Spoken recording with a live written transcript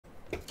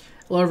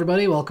Hello,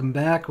 everybody. Welcome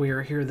back. We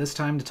are here this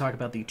time to talk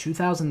about the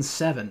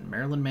 2007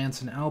 Marilyn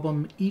Manson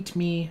album, Eat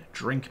Me,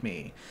 Drink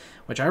Me,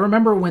 which I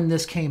remember when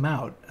this came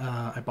out.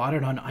 I bought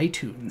it on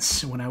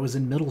iTunes when I was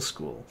in middle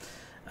school.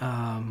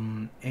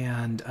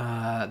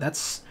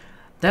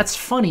 That's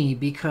funny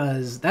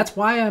because that's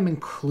why I'm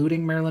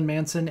including Marilyn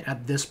Manson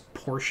at this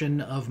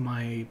portion of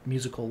my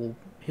musical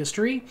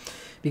history.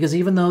 Because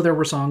even though there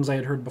were songs I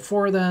had heard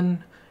before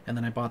then, and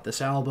then I bought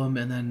this album,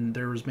 and then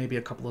there was maybe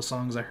a couple of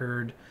songs I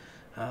heard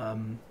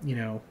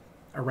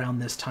around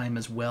this time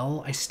as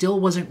well, I still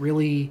wasn't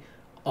really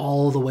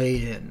all the way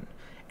in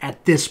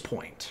at this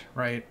point,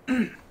 right?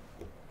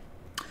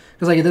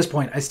 Because, at this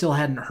point, I still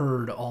hadn't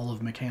heard all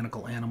of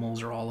Mechanical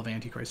Animals or all of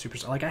Antichrist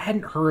Superstar. I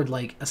hadn't heard,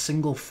 a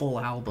single full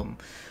album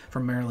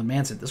from Marilyn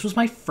Manson. This was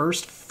my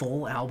first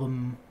full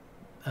album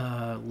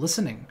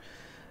listening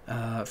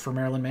for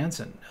Marilyn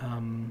Manson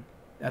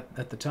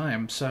at the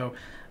time. So,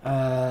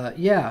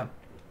 yeah.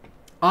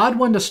 Odd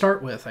one to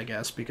start with, I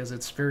guess, because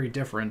it's very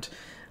different.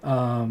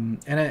 And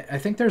I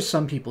think there's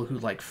some people who,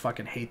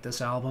 fucking hate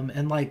this album.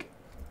 And,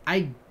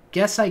 I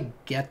guess I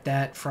get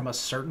that from a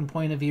certain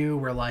point of view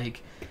where,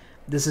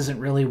 this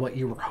isn't really what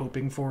you were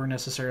hoping for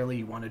necessarily.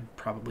 You wanted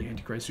probably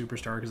Antichrist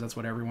Superstar because that's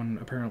what everyone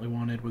apparently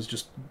wanted, was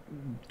just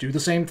do the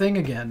same thing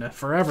again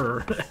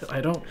forever.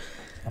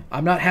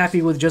 I'm not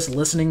happy with just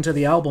listening to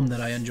the album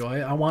that I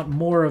enjoy. I want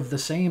more of the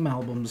same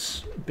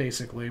albums,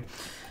 basically.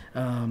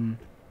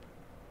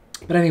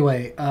 But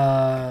anyway,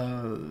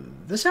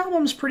 this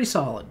album's pretty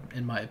solid,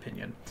 in my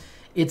opinion.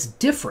 It's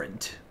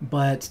different,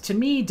 but to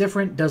me,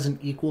 different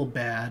doesn't equal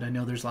bad. I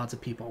know there's lots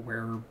of people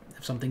where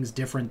if something's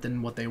different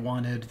than what they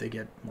wanted, they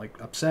get,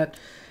 upset,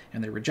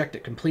 and they reject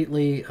it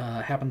completely.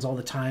 Happens all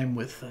the time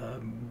with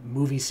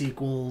movie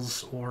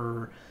sequels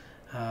or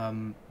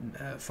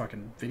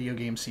fucking video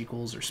game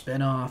sequels or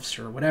spin-offs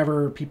or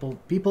whatever.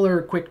 People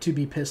are quick to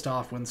be pissed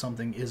off when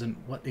something isn't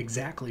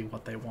exactly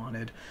what they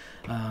wanted,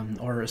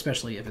 or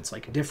especially if it's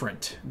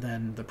different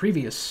than the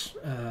previous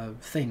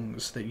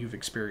things that you've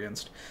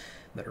experienced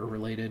that are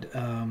related.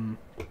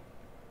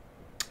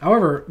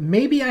 However,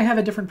 maybe I have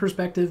a different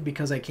perspective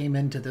because I came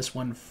into this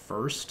one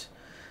first,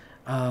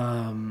 but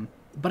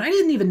I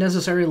didn't even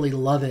necessarily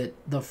love it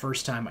the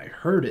first time I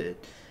heard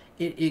it.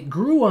 It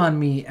grew on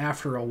me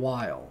after a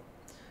while.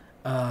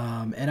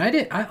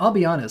 And I'll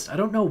be honest, I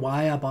don't know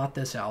why I bought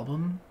this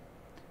album.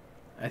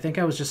 I think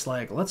I was just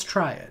let's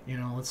try it.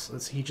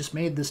 He just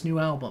made this new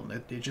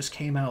album. It just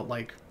came out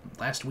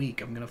last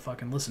week. I'm going to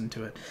fucking listen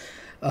to it.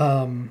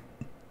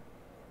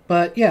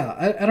 But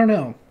yeah, I don't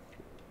know.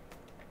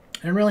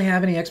 I didn't really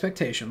have any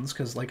expectations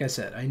because, like I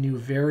said, I knew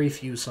very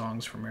few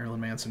songs from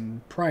Marilyn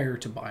Manson prior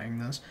to buying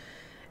this.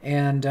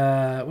 And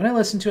when I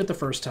listened to it the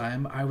first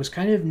time, I was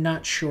kind of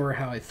not sure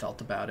how I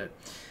felt about it.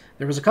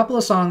 There was a couple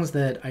of songs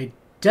that I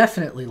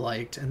definitely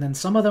liked, and then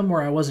some of them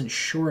where I wasn't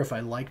sure if I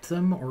liked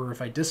them or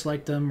if I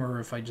disliked them or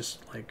if I just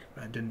I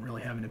didn't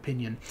really have an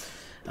opinion.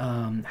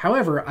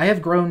 However, I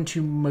have grown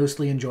to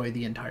mostly enjoy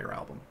the entire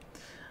album.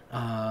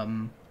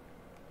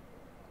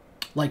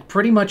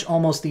 Pretty much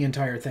almost the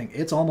entire thing.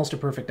 It's almost a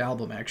perfect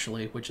album,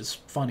 actually, which is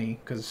funny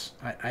because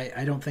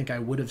I don't think I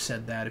would have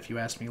said that if you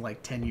asked me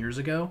 10 years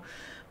ago.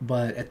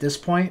 But at this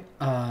point,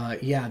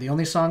 yeah, the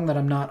only song that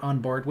I'm not on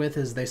board with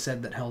is They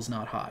Said That Hell's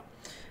Not Hot.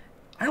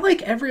 I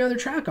like every other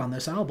track on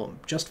this album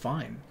just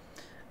fine.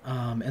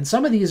 And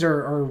some of these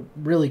are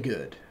really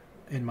good,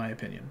 in my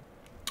opinion.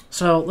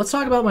 So let's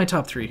talk about my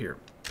top three here.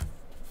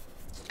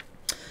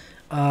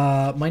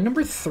 My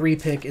number 3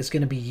 pick is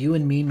going to be You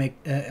and Me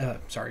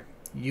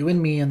You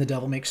and Me and the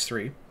Devil Makes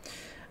Three.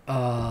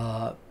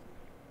 A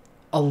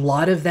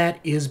lot of that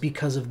is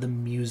because of the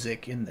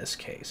music in this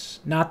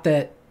case. Not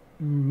that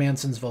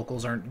Manson's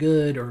vocals aren't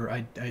good or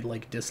I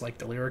dislike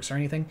the lyrics or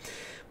anything,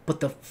 but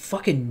the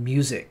fucking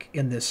music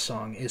in this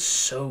song is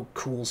so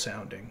cool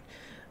sounding.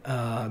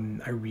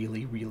 I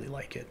really, really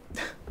like it.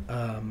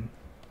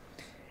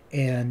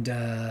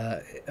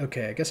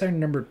 Okay, I guess our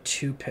number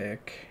 2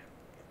 pick,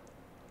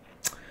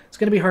 it's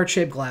going to be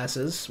Heart-Shaped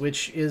Glasses,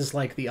 which is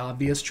the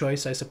obvious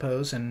choice, I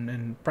suppose,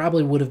 and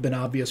probably would have been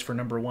obvious for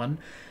number 1.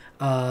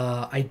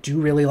 I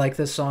do really like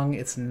this song.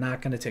 It's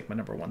not going to take my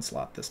number 1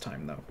 slot this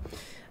time, though.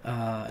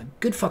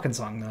 Good fucking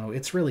song, though.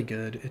 It's really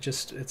good.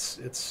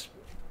 It's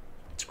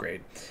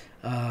great.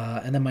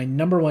 And then my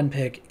number 1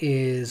 pick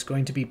is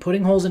going to be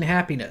Putting Holes in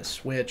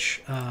Happiness,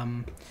 which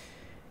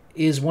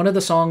is one of the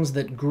songs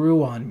that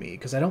grew on me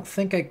because I didn't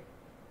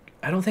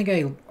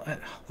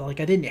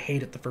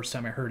hate it the first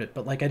time I heard it,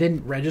 but I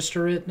didn't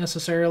register it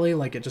necessarily.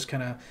 It just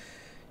kind of,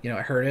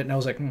 I heard it and I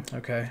was like,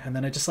 okay. And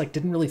then I just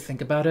didn't really think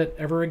about it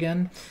ever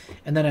again.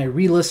 And then I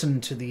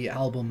re-listened to the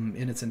album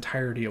in its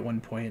entirety at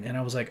one point and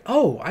I was like,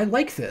 oh, I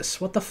like this.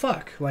 What the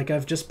fuck?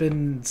 I've just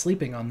been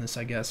sleeping on this,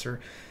 I guess, or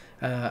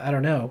I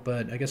don't know,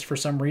 but I guess for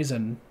some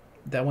reason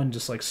that one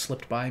just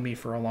slipped by me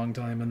for a long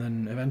time. And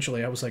then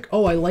eventually I was like,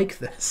 oh, I like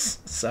this.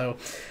 So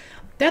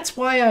that's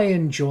why I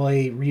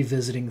enjoy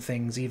revisiting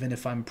things, even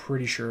if I'm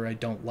pretty sure I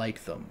don't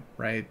like them,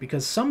 right?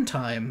 Because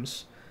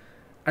sometimes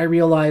I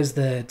realize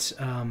that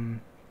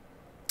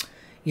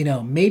you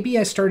know, maybe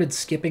I started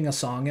skipping a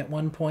song at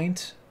one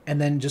point and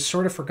then just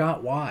sort of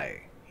forgot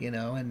why, you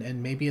know,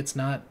 and maybe it's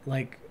not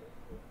like,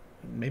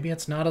 maybe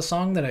it's not a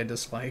song that I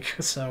dislike.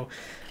 So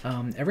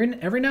every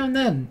now and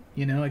then,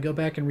 you know, I go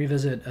back and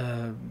revisit.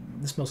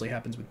 This mostly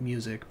happens with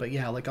music, but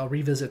yeah, like I'll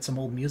revisit some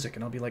old music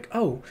and I'll be like,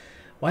 oh,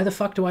 why the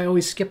fuck do I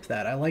always skip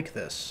that? I like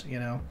this, you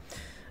know.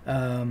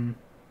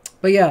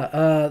 But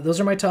yeah, those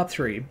are my top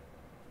three.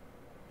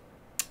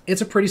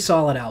 It's a pretty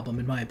solid album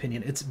in my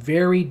opinion. It's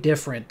very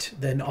different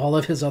than all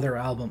of his other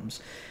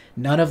albums.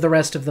 None of the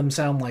rest of them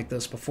sound like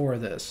this before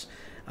this.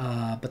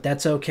 But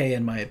that's okay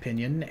in my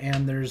opinion.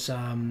 And there's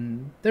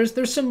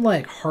some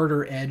like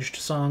harder edged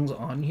songs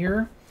on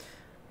here.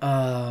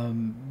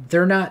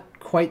 They're not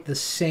quite the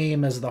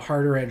same as the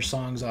harder edged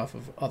songs off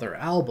of other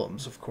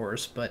albums, of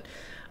course, but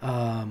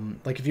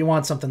like if you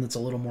want something that's a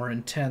little more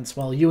intense,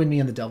 well, You and Me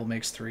and the Devil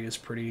Makes Three is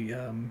pretty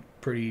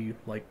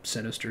like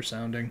sinister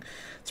sounding.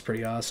 It's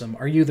pretty awesome.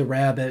 Are You the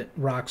Rabbit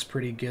rocks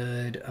pretty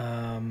good.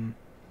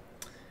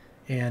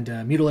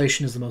 And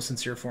Mutilation is the Most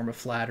Sincere Form of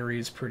Flattery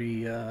is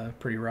pretty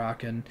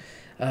rockin'.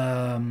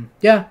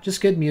 Yeah,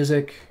 just good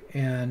music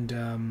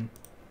and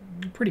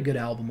pretty good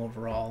album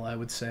overall, I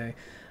would say.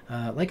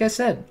 Like I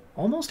said,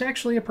 almost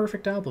actually a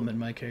perfect album in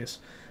my case.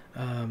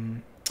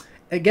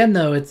 Again,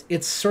 though,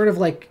 it's sort of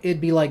like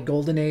it'd be like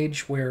Golden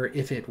Age, where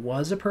if it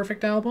was a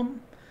perfect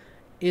album,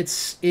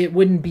 it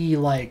wouldn't be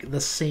like the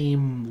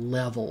same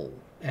level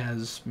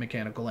as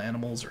Mechanical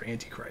Animals or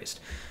Antichrist.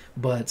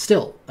 But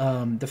still,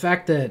 the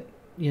fact that,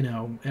 you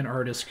know, an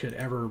artist could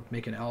ever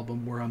make an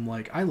album where I'm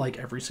like, I like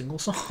every single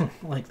song,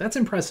 like that's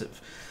impressive.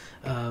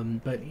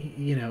 But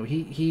you know,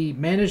 he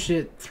managed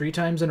it 3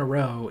 times in a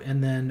row,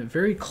 and then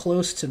very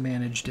close to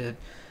managed it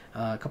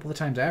a couple of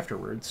times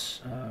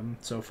afterwards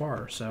so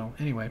far. So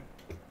anyway,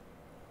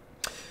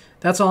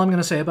 that's all I'm going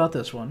to say about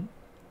this one.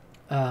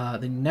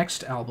 The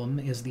next album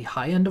is The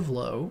High End of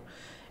Low,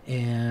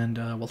 and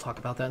we'll talk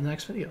about that in the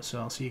next video. So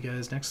I'll see you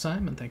guys next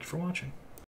time, and thank you for watching.